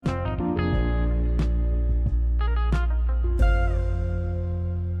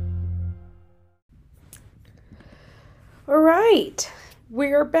right,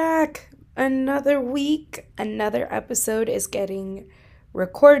 we're back. Another week, another episode is getting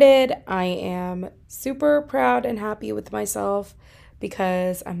recorded. I am super proud and happy with myself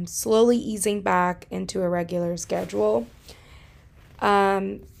because I'm slowly easing back into a regular schedule.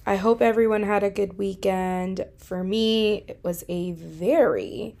 I hope everyone had a good weekend. For me, it was a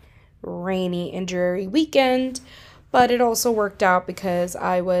very rainy and dreary weekend, but it also worked out because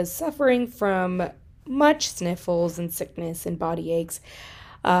I was suffering from much sniffles and sickness and body aches,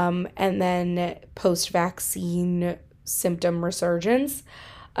 and then post-vaccine symptom resurgence.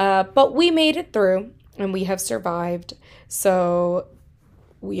 But we made it through and we have survived. So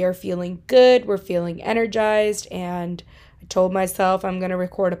we are feeling good, we're feeling energized, and I told myself I'm going to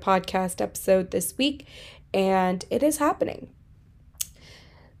record a podcast episode this week, and it is happening.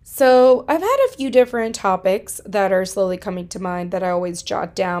 So I've had a few different topics that are slowly coming to mind that I always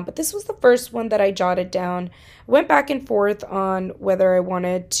jot down, but this was the first one that I jotted down. I went back and forth on whether I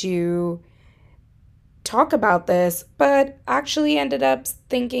wanted to talk about this, but actually ended up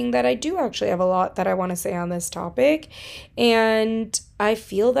thinking that I do actually have a lot that I want to say on this topic. And I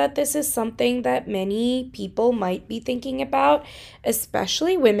feel that this is something that many people might be thinking about,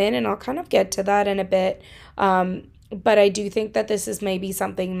 especially women, and I'll kind of get to that in a bit. But I do think that this is maybe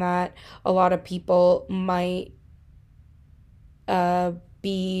something that a lot of people might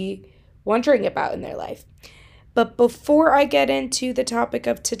be wondering about in their life. But before I get into the topic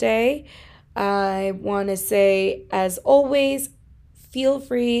of today, I want to say, as always, feel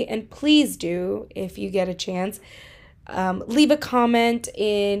free and please do, if you get a chance, leave a comment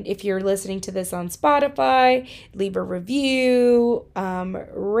if you're listening to this on Spotify, leave a review,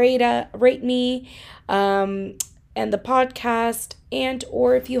 rate me, and the podcast, and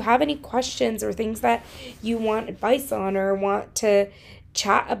or if you have any questions or things that you want advice on or want to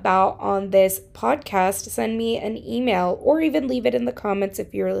chat about on this podcast, send me an email or even leave it in the comments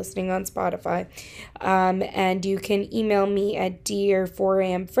if you're listening on Spotify. And you can email me at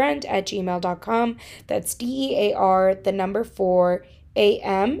D4AMFriend@gmail.com. That's DEAR, the number 4,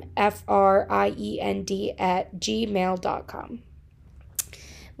 AMFRIEND @gmail.com.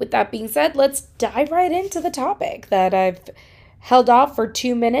 With that being said, let's dive right into the topic that I've held off for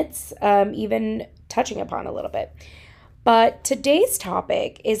 2 minutes, even touching upon a little bit. But today's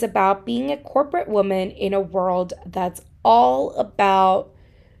topic is about being a corporate woman in a world that's all about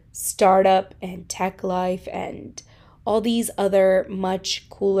startup and tech life and all these other much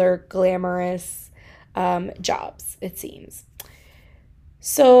cooler, glamorous jobs, it seems.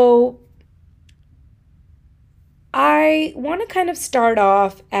 So I want to kind of start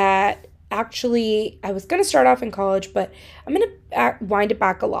off I was going to start off in college, but I'm going to wind it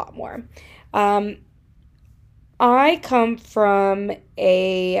back a lot more. I come from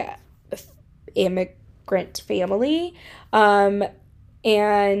a immigrant family,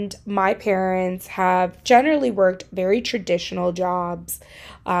 and my parents have generally worked very traditional jobs.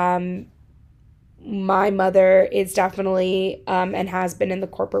 My mother is definitely and has been in the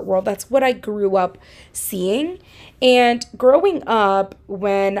corporate world. That's what I grew up seeing. And growing up,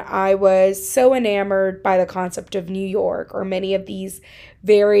 when I was so enamored by the concept of New York or many of these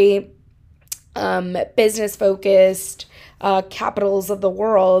very business-focused capitals of the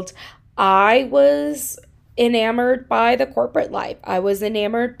world, I was enamored by the corporate life. I was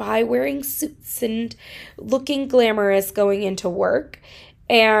enamored by wearing suits and looking glamorous going into work.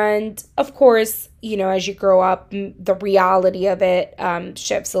 And of course, as you grow up, the reality of it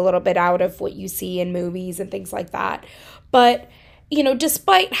shifts a little bit out of what you see in movies and things like that. But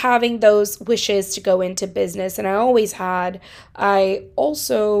despite having those wishes to go into business, and I always had, I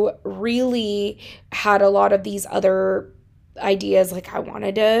also really had a lot of these other ideas. Like I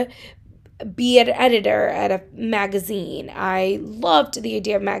wanted to be an editor at a magazine. I loved the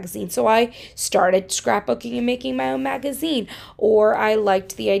idea of magazines, so I started scrapbooking and making my own magazine. Or I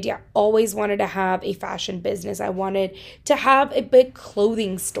liked the idea, I always wanted to have a fashion business. I wanted to have a big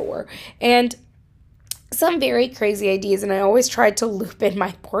clothing store. And some very crazy ideas, and I always tried to loop in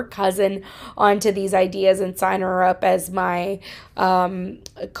my poor cousin onto these ideas and sign her up as my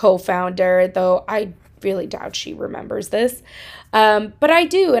co-founder, though I really doubt she remembers this. But I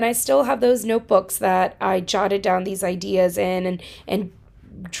do, and I still have those notebooks that I jotted down these ideas in and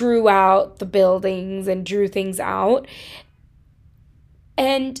drew out the buildings and drew things out.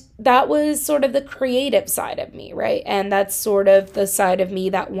 And that was sort of the creative side of me, right? And that's sort of the side of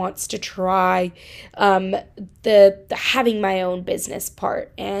me that wants to try the having my own business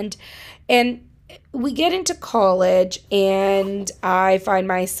part. And we get into college, and I find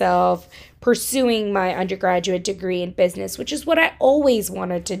myself pursuing my undergraduate degree in business, which is what I always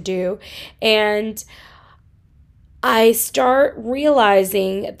wanted to do. And I start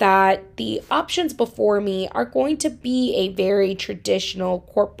realizing that the options before me are going to be a very traditional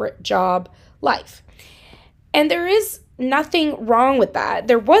corporate job life. And there is nothing wrong with that.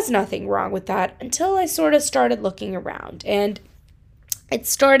 There was nothing wrong with that until I sort of started looking around. And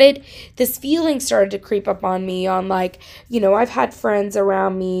this feeling started to creep up on me on like, I've had friends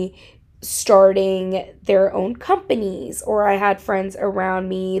around me starting their own companies, or I had friends around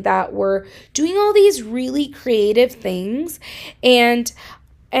me that were doing all these really creative things. And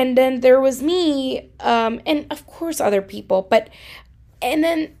then there was me, and of course other people, and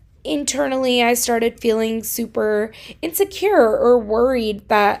then internally I started feeling super insecure or worried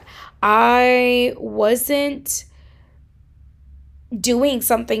that I wasn't doing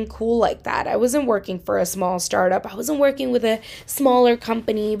something cool like that. I wasn't working for a small startup. I wasn't working with a smaller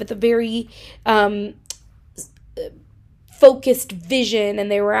company with a very focused vision, and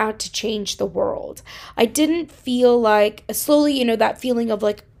they were out to change the world. I didn't feel like, slowly, that feeling of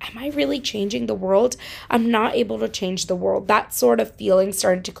like, am I really changing the world? I'm not able to change the world. That sort of feeling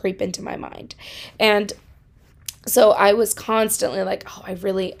started to creep into my mind. And so I was constantly like, oh,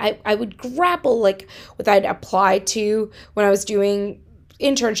 I would grapple like with, I'd apply to, when I was doing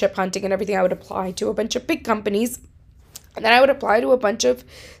internship hunting and everything, I would apply to a bunch of big companies. And then I would apply to a bunch of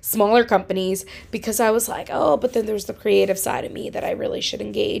smaller companies because I was like, oh, but then there's the creative side of me that I really should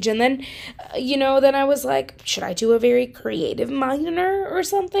engage. And then, then I was like, should I do a very creative minor or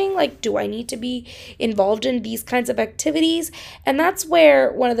something? Like, do I need to be involved in these kinds of activities? And that's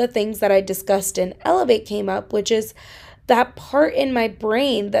where one of the things that I discussed in Elevate came up, which is that part in my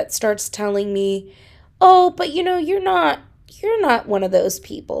brain that starts telling me, oh, but you're not one of those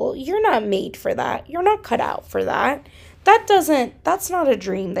people. You're not made for that. You're not cut out for that. That's not a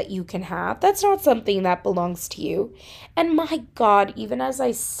dream that you can have. That's not something that belongs to you. And my God, even as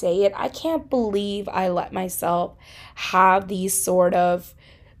I say it, I can't believe I let myself have these sort of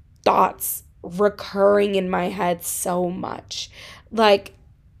thoughts recurring in my head so much. Like,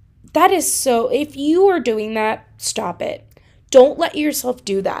 that is so, if you are doing that, stop it. Don't let yourself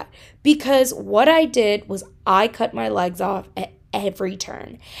do that. Because what I did was I cut my legs off at every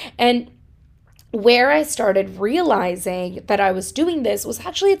turn. And where I started realizing that I was doing this was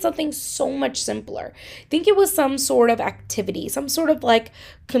actually it's something so much simpler. I think it was some sort of activity, some sort of like,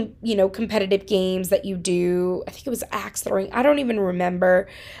 competitive games that you do. I think it was axe throwing. I don't even remember.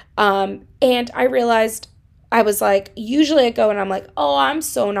 And I realized I was like, usually I go and I'm like, oh, I'm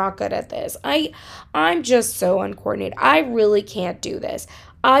so not good at this. I'm just so uncoordinated. I really can't do this.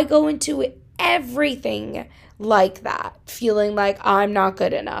 I go into everything like that, feeling like I'm not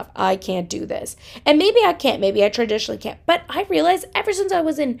good enough. I can't do this. And maybe I can't. Maybe I traditionally can't. But I realized ever since I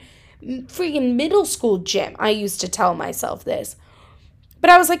was in freaking middle school gym, I used to tell myself this.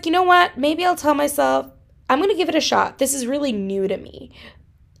 But I was like, you know what? Maybe I'll tell myself, I'm going to give it a shot. This is really new to me.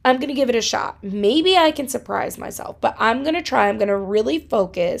 I'm going to give it a shot. Maybe I can surprise myself, but I'm going to try. I'm going to really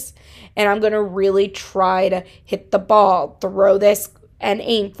focus, and I'm going to really try to hit the ball, throw this and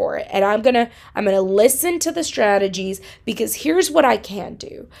aim for it. And I'm going to listen to the strategies, because here's what I can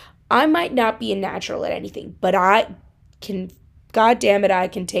do. I might not be a natural at anything, but I can, God damn it, I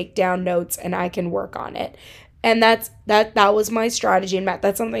can take down notes and I can work on it. And that was my strategy in math.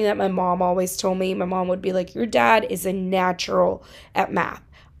 That's something that my mom always told me. My mom would be like, your dad is a natural at math.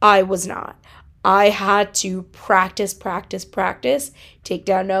 I was not. I had to practice, take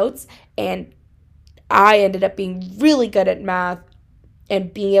down notes, and I ended up being really good at math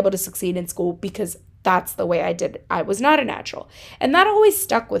and being able to succeed in school because that's the way I did it. I was not a natural. And that always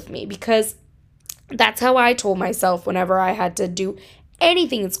stuck with me because that's how I told myself whenever I had to do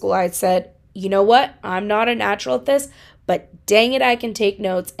anything in school. I said, you know what? I'm not a natural at this, but dang it, I can take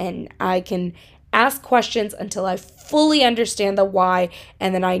notes and I can ask questions until I fully understand the why,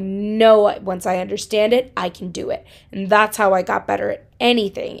 and then I know once I understand it, I can do it. And that's how I got better at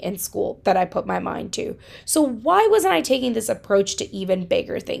anything in school that I put my mind to. So why wasn't I taking this approach to even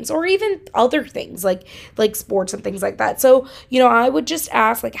bigger things or even other things like sports and things like that? So, I would just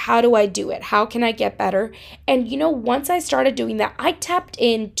ask, like, how do I do it? How can I get better? And, once I started doing that, I tapped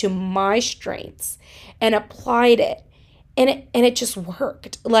into my strengths and applied it. And it just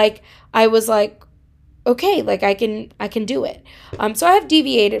worked. Like, I was like, okay, like I can do it. So I have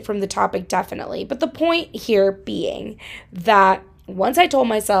deviated from the topic definitely, but the point here being that once I told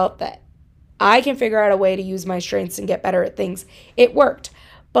myself that I can figure out a way to use my strengths and get better at things, it worked.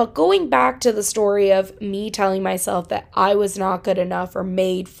 But going back to the story of me telling myself that I was not good enough or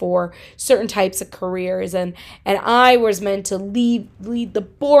made for certain types of careers, and I was meant to lead the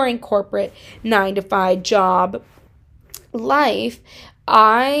boring corporate 9-to-5 job life,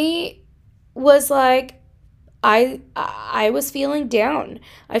 I was like, I was feeling down.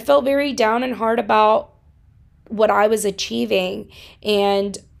 I felt very down and hard about what I was achieving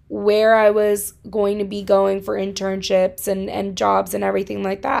and where I was going to be going for internships and jobs and everything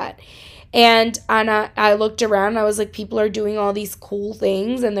like that. And I looked around and I was like, people are doing all these cool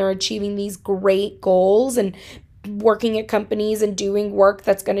things and they're achieving these great goals and working at companies and doing work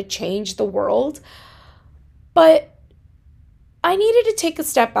that's going to change the world. But I needed to take a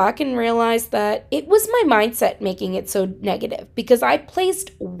step back and realize that it was my mindset making it so negative because I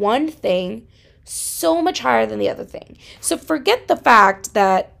placed one thing so much higher than the other thing. So forget the fact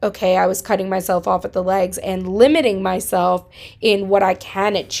that, okay, I was cutting myself off at the legs and limiting myself in what I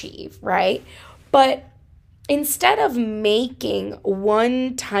can achieve, right? But instead of making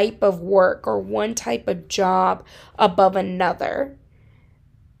one type of work or one type of job above another,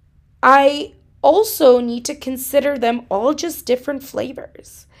 I also need to consider them all just different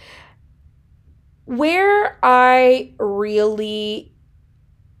flavors. Where I really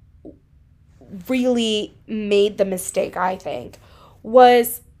made the mistake, I think,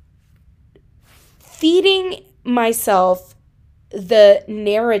 was feeding myself the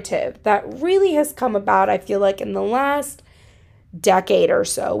narrative that really has come about, I feel like, in the last decade or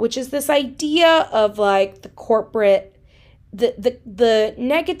so, which is this idea of like the corporate the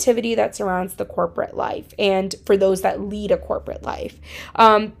negativity that surrounds the corporate life and for those that lead a corporate life,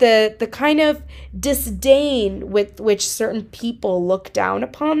 the kind of disdain with which certain people look down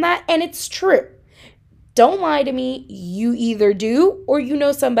upon that. And it's true. Don't lie to me. You either do or you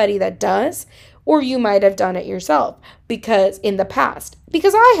know somebody that does, or you might have done it yourself because in the past,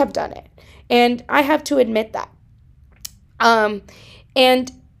 because I have done it and I have to admit that. Um,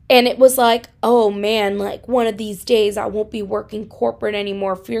 and and it was like, oh man, like one of these days I won't be working corporate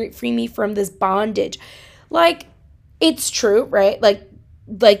anymore. Free me from this bondage. Like, it's true, right?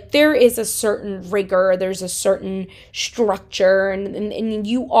 Like there is a certain rigor, there's a certain structure, and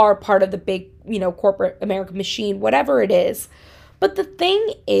you are part of the big, corporate American machine, whatever it is. But the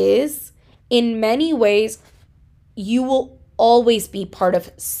thing is, in many ways, you will always be part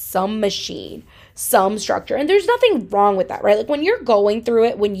of some machine, some structure. And there's nothing wrong with that, right? Like when you're going through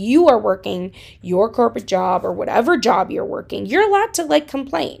it, when you are working your corporate job or whatever job you're working, you're allowed to like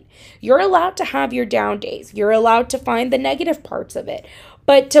complain. You're allowed to have your down days. You're allowed to find the negative parts of it.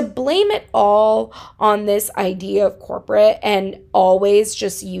 But to blame it all on this idea of corporate and always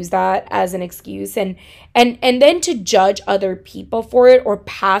just use that as an excuse and then to judge other people for it or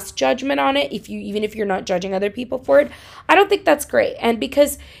pass judgment on it, even if you're not judging other people for it, I don't think that's great. And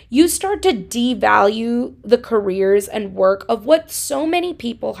because you start to devalue the careers and work of what so many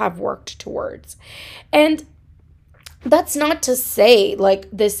people have worked towards. And that's not to say like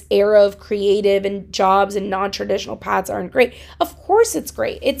this era of creative and jobs and non-traditional paths aren't great. Of course it's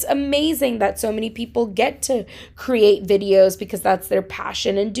great. It's amazing that so many people get to create videos because that's their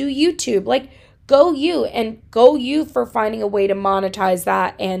passion and do YouTube. Like go you for finding a way to monetize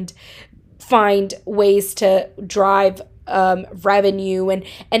that and find ways to drive revenue and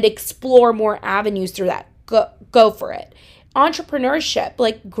explore more avenues through that. Go for it. Entrepreneurship,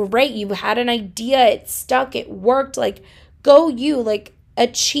 like great, you had an idea, it stuck, it worked, like go you, like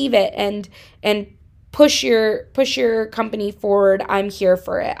achieve it and push your company forward. I'm here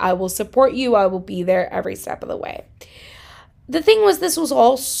for it. I will support you. I will be there every step of the way. The thing was, this was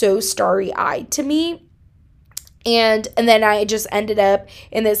all so starry-eyed to me. And then I just ended up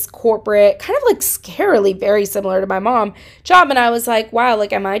in this corporate, kind of like scarily very similar to my mom job. And I was like, wow,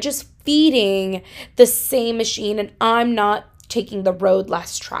 like, am I just feeding the same machine and I'm not taking the road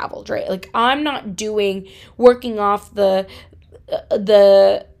less traveled, right? Like I'm not working off the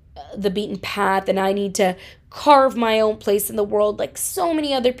beaten path and I need to carve my own place in the world like so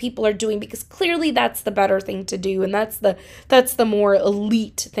many other people are doing because clearly that's the better thing to do and that's the more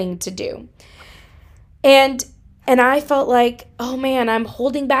elite thing to do. And I felt like, oh man, I'm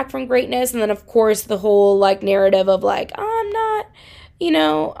holding back from greatness. And then of course the whole like narrative of like, I'm not,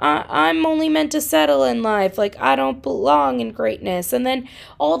 I'm only meant to settle in life. Like I don't belong in greatness. And then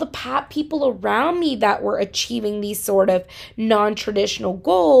all the people around me that were achieving these sort of non-traditional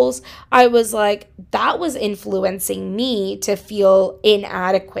goals, I was like, that was influencing me to feel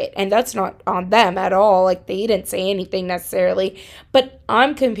inadequate. And that's not on them at all. Like they didn't say anything necessarily, but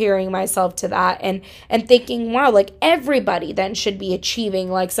I'm comparing myself to that and thinking, wow, like everybody then should be achieving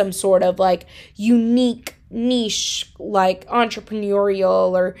like some sort of like unique niche like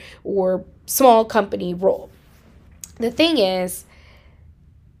entrepreneurial or small company role. The thing is,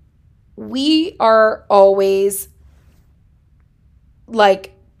 we are always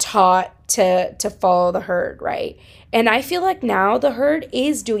like taught to follow the herd, right? And I feel like now the herd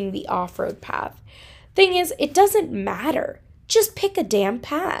is doing the off-road path. Thing is, it doesn't matter. Just pick a damn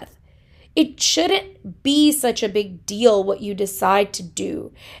path. It shouldn't be such a big deal what you decide to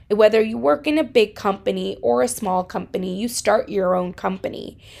do. Whether you work in a big company or a small company, you start your own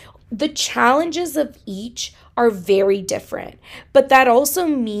company. The challenges of each are very different, but that also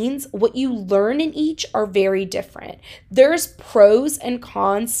means what you learn in each are very different. There's pros and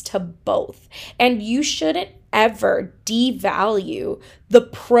cons to both, and you shouldn't ever devalue the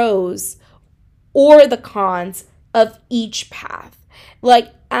pros or the cons of each path.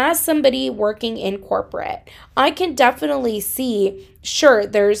 Like, as somebody working in corporate, I can definitely see, sure,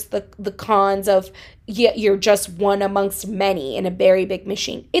 there's the cons of, yeah, you're just one amongst many in a very big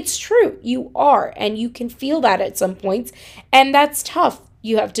machine. It's true, you are, and you can feel that at some points, and that's tough,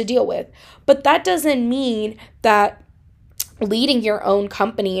 you have to deal with. But that doesn't mean that leading your own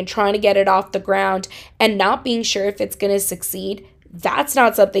company and trying to get it off the ground and not being sure if it's going to succeed, that's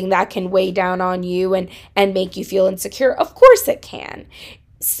not something that can weigh down on you and make you feel insecure. Of course it can.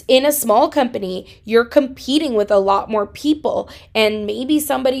 In a small company, you're competing with a lot more people, and maybe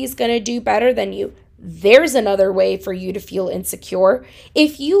somebody's going to do better than you. There's another way for you to feel insecure.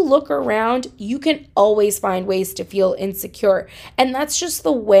 If you look around, you can always find ways to feel insecure. And that's just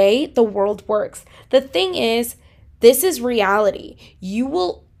the way the world works. The thing is, this is reality. You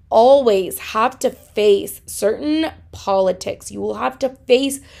will always have to face certain politics. You will have to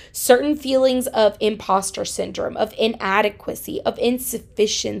face certain feelings of imposter syndrome, of inadequacy, of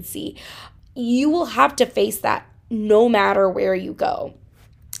insufficiency. You will have to face that no matter where you go.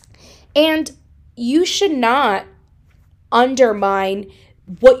 And you should not undermine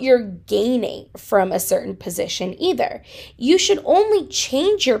what you're gaining from a certain position either. You should only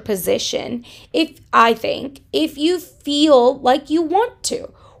change your position if you feel like you want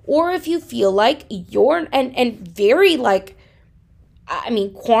to. Or if you feel like you're, and very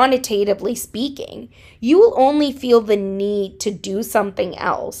quantitatively speaking, you will only feel the need to do something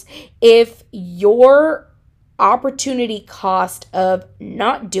else if your opportunity cost of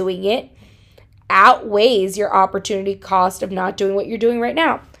not doing it outweighs your opportunity cost of not doing what you're doing right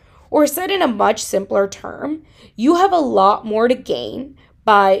now. Or said in a much simpler term, you have a lot more to gain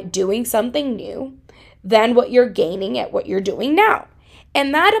by doing something new than what you're gaining at what you're doing now.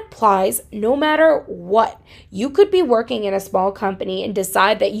 And that applies no matter what. You could be working in a small company and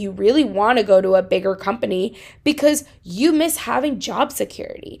decide that you really want to go to a bigger company because you miss having job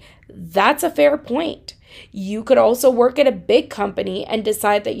security. That's a fair point. You could also work at a big company and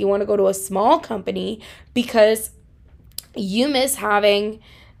decide that you want to go to a small company because you miss having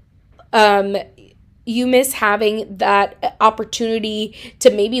that opportunity to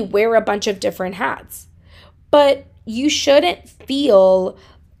maybe wear a bunch of different hats. But you shouldn't feel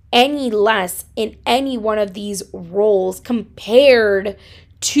any less in any one of these roles compared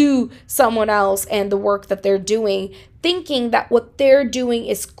to someone else and the work that they're doing, thinking that what they're doing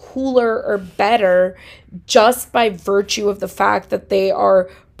is cooler or better just by virtue of the fact that they are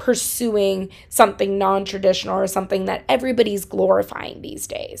pursuing something non-traditional or something that everybody's glorifying these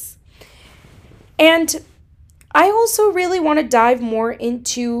days. And I also really want to dive more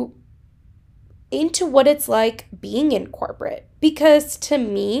into what it's like being in corporate. Because to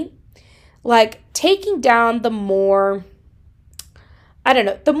me, taking down the more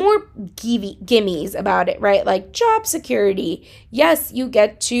gimmies about it, right? Like job security. Yes, you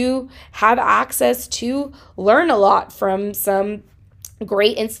get to have access to learn a lot from some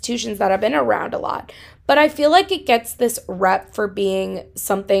great institutions that have been around a lot. But I feel like it gets this rep for being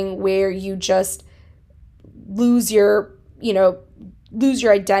something where you just lose your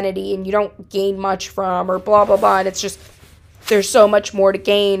identity and you don't gain much from, or blah, blah, blah. And it's just, there's so much more to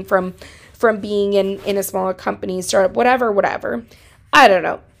gain from being in a smaller company, startup, whatever. I don't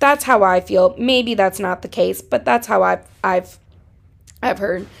know. That's how I feel. Maybe that's not the case, but that's how I've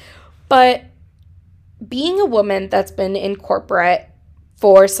heard. But being a woman that's been in corporate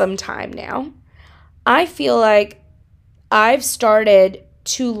for some time now, I feel like I've started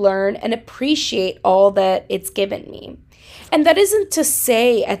to learn and appreciate all that it's given me. And that isn't to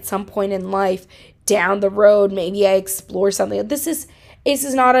say at some point in life down the road, maybe I explore something. This is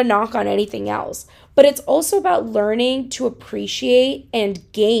not a knock on anything else, but it's also about learning to appreciate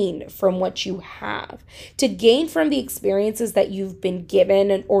and gain from what you have, to gain from the experiences that you've been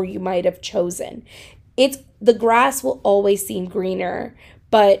given or you might have chosen. The grass will always seem greener,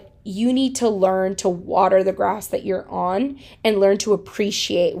 but you need to learn to water the grass that you're on and learn to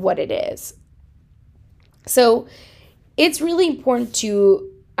appreciate what it is. So it's really important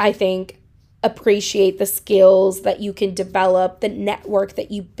to, I think, appreciate the skills that you can develop, the network that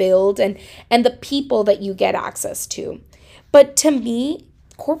you build, and the people that you get access to. But to me,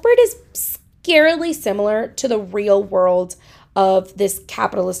 corporate is scarily similar to the real world of this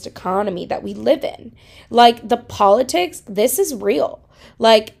capitalist economy that we live in. Like the politics, this is real.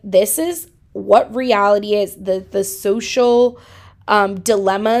 Like this is what reality is. The social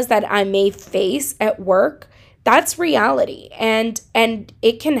dilemmas that I may face at work, that's reality. And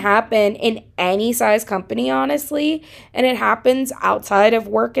it can happen in any size company, honestly, and it happens outside of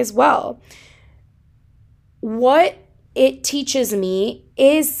work as well. What it teaches me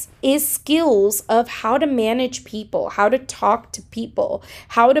is skills of how to manage people, how to talk to people,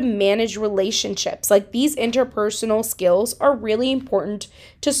 how to manage relationships. Like these interpersonal skills are really important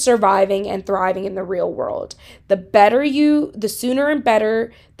to surviving and thriving in the real world. The sooner and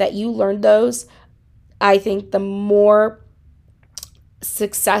better that you learn those, I think the more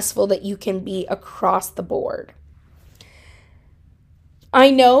successful that you can be across the board. I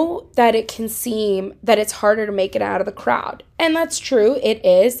know that it can seem that it's harder to make it out of the crowd. And that's true, it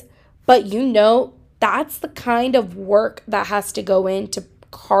is. But that's the kind of work that has to go in to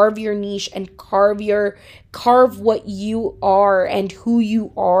carve your niche and carve what you are and who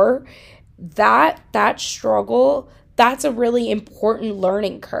you are. That struggle, that's a really important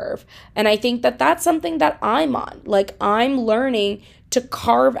learning curve. And I think that that's something that I'm on. Like I'm learning to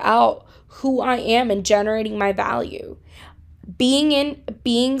carve out who I am and generating my value.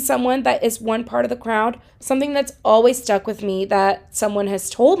 Being someone that is one part of the crowd, something that's always stuck with me that someone has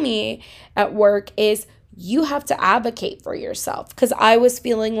told me at work is you have to advocate for yourself. Because I was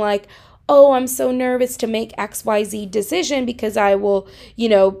feeling like, oh, I'm so nervous to make XYZ decision because I will,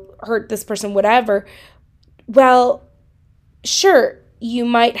 hurt this person, whatever. Well, sure, you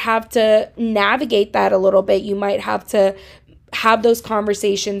might have to navigate that a little bit. You might have to have those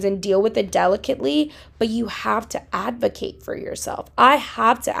conversations and deal with it delicately, but you have to advocate for yourself. I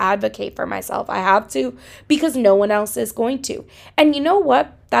have to advocate for myself. I have to, because no one else is going to. And you know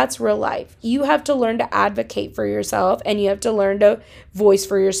what? That's real life. You have to learn to advocate for yourself, and you have to learn to voice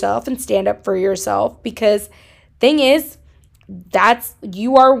for yourself and stand up for yourself, because thing is,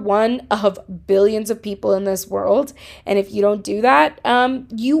 you are one of billions of people in this world. And if you don't do that,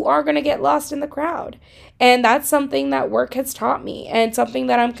 you are going to get lost in the crowd. And that's something that work has taught me and something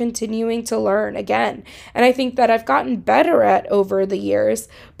that I'm continuing to learn again. And I think that I've gotten better at over the years,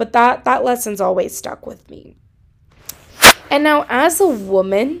 but that lesson's always stuck with me. And now as a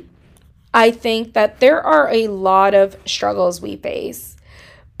woman, I think that there are a lot of struggles we face.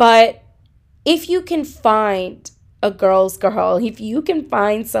 But if you can find a girl's girl, if you can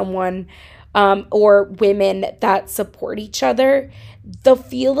find someone or women that support each other, the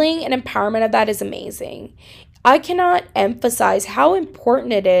feeling and empowerment of that is amazing. I cannot emphasize how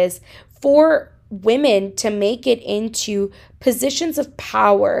important it is for women to make it into positions of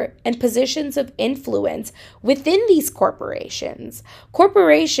power and positions of influence within these corporations.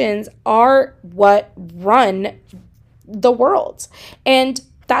 Corporations are what run the world. And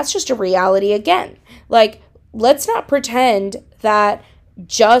that's just a reality again. Like, let's not pretend that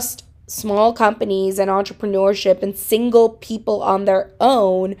just small companies and entrepreneurship and single people on their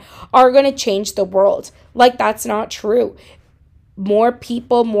own are going to change the world. Like, that's not true. More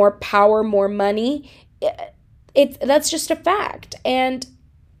people, more power, more money, that's just a fact. And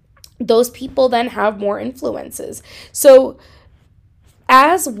those people then have more influences. So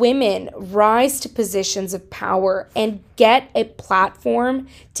as women rise to positions of power and get a platform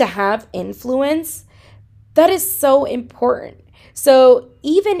to have influence, that is so important. So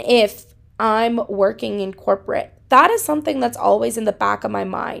even if I'm working in corporate, that is something that's always in the back of my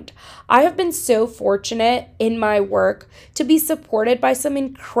mind. I have been so fortunate in my work to be supported by some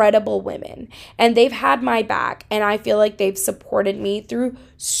incredible women, and they've had my back, and I feel like they've supported me through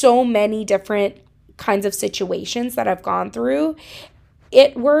so many different kinds of situations that I've gone through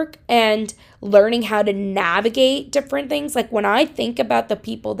at work and learning how to navigate different things. Like when I think about the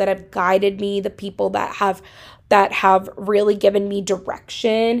people that have guided me, the people that have really given me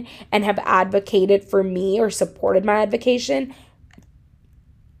direction and have advocated for me or supported my advocation,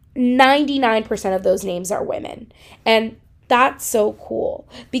 99% of those names are women. And that's so cool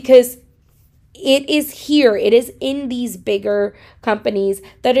because it is in these bigger companies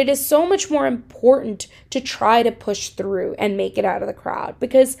that it is so much more important to try to push through and make it out of the crowd,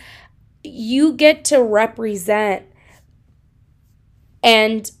 because you get to represent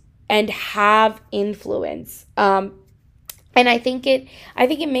and have influence. And I think it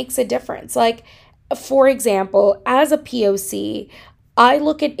makes a difference. Like, for example, as a POC, I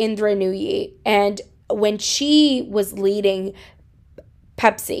look at Indra Nooyi, and when she was leading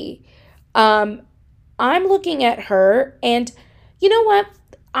Pepsi, I'm looking at her, and you know what?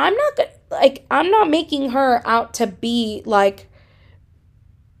 I'm not making her out to be like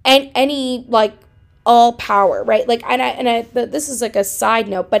and any like all power, right? Like, this is like a side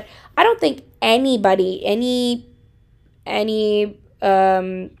note, but I don't think anybody, any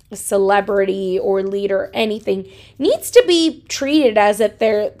celebrity or leader, anything, needs to be treated as if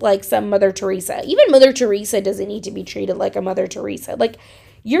they're like some Mother Teresa. Even Mother Teresa doesn't need to be treated like a Mother Teresa. Like,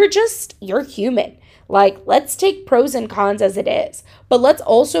 you're human. Like, let's take pros and cons as it is, but let's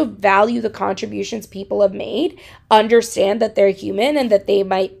also value the contributions people have made, understand that they're human and that they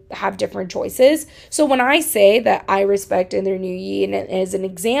might have different choices. So when I say that I respect Indra Nooyi, and as an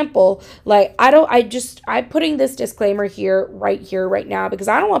example, like, I'm putting this disclaimer here, right now, because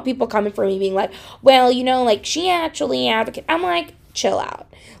I don't want people coming for me being like, well, like, she actually advocate. I'm like, chill out.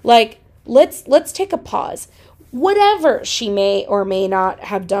 Like, let's take a pause. Whatever she may or may not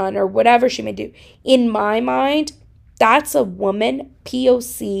have done, or whatever she may do, in my mind, that's a woman,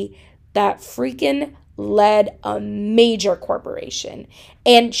 POC, that freaking led a major corporation.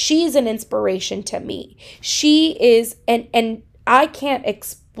 And she's an inspiration to me. She is, and I can't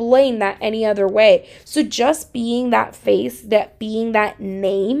explain that any other way. So just being that face, that being that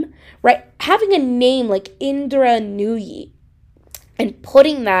name, right? Having a name like Indra Nooyi and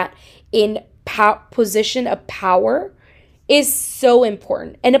putting that in position of power is so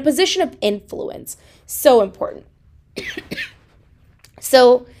important, and a position of influence, so important.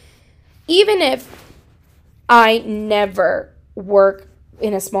 So even if I never work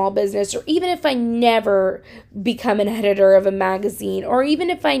in a small business, or even if I never become an editor of a magazine, or even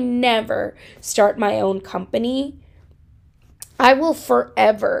if I never start my own company, I will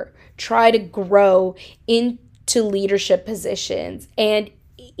forever try to grow into leadership positions and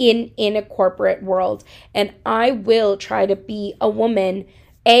in a corporate world. And I will try to be a woman,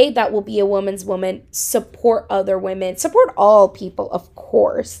 that will be a woman's woman, support other women, support all people, of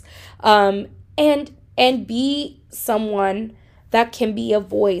course, and be someone that can be a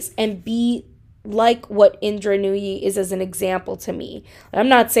voice and be like what Indra Nooyi is as an example to me. I'm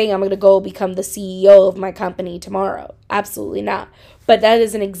not saying I'm going to go become the CEO of my company tomorrow. Absolutely not. But that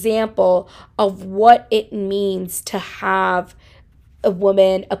is an example of what it means to have a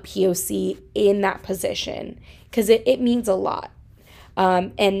woman, a POC in that position, because it means a lot.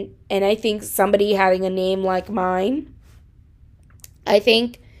 And I think somebody having a name like mine, I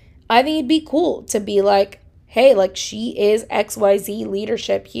think it'd be cool to be like, hey, like, she is XYZ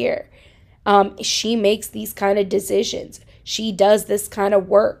leadership here. She makes these kind of decisions. She does this kind of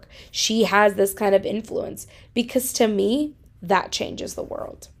work. She has this kind of influence, because to me, that changes the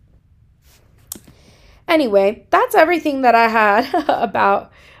world. Anyway, that's everything that I had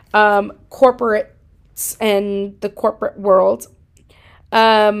about corporates and the corporate world.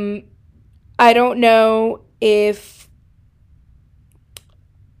 I don't know if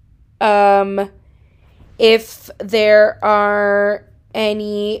there are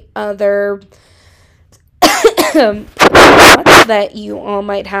any other thoughts that you all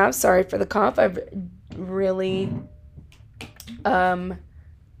might have. Sorry for the cough. I've really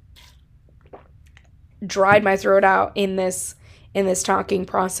dried my throat out in this talking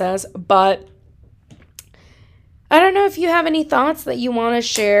process, but I don't know if you have any thoughts that you want to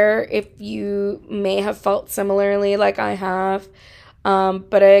share, if you may have felt similarly like I have.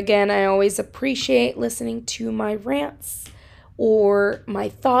 But again, I always appreciate listening to my rants or my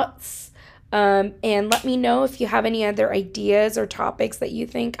thoughts. And let me know if you have any other ideas or topics that you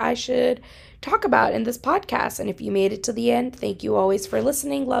think I should talk about in this podcast. And if you made it to the end, thank you always for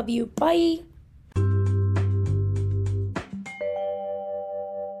listening. Love you. Bye.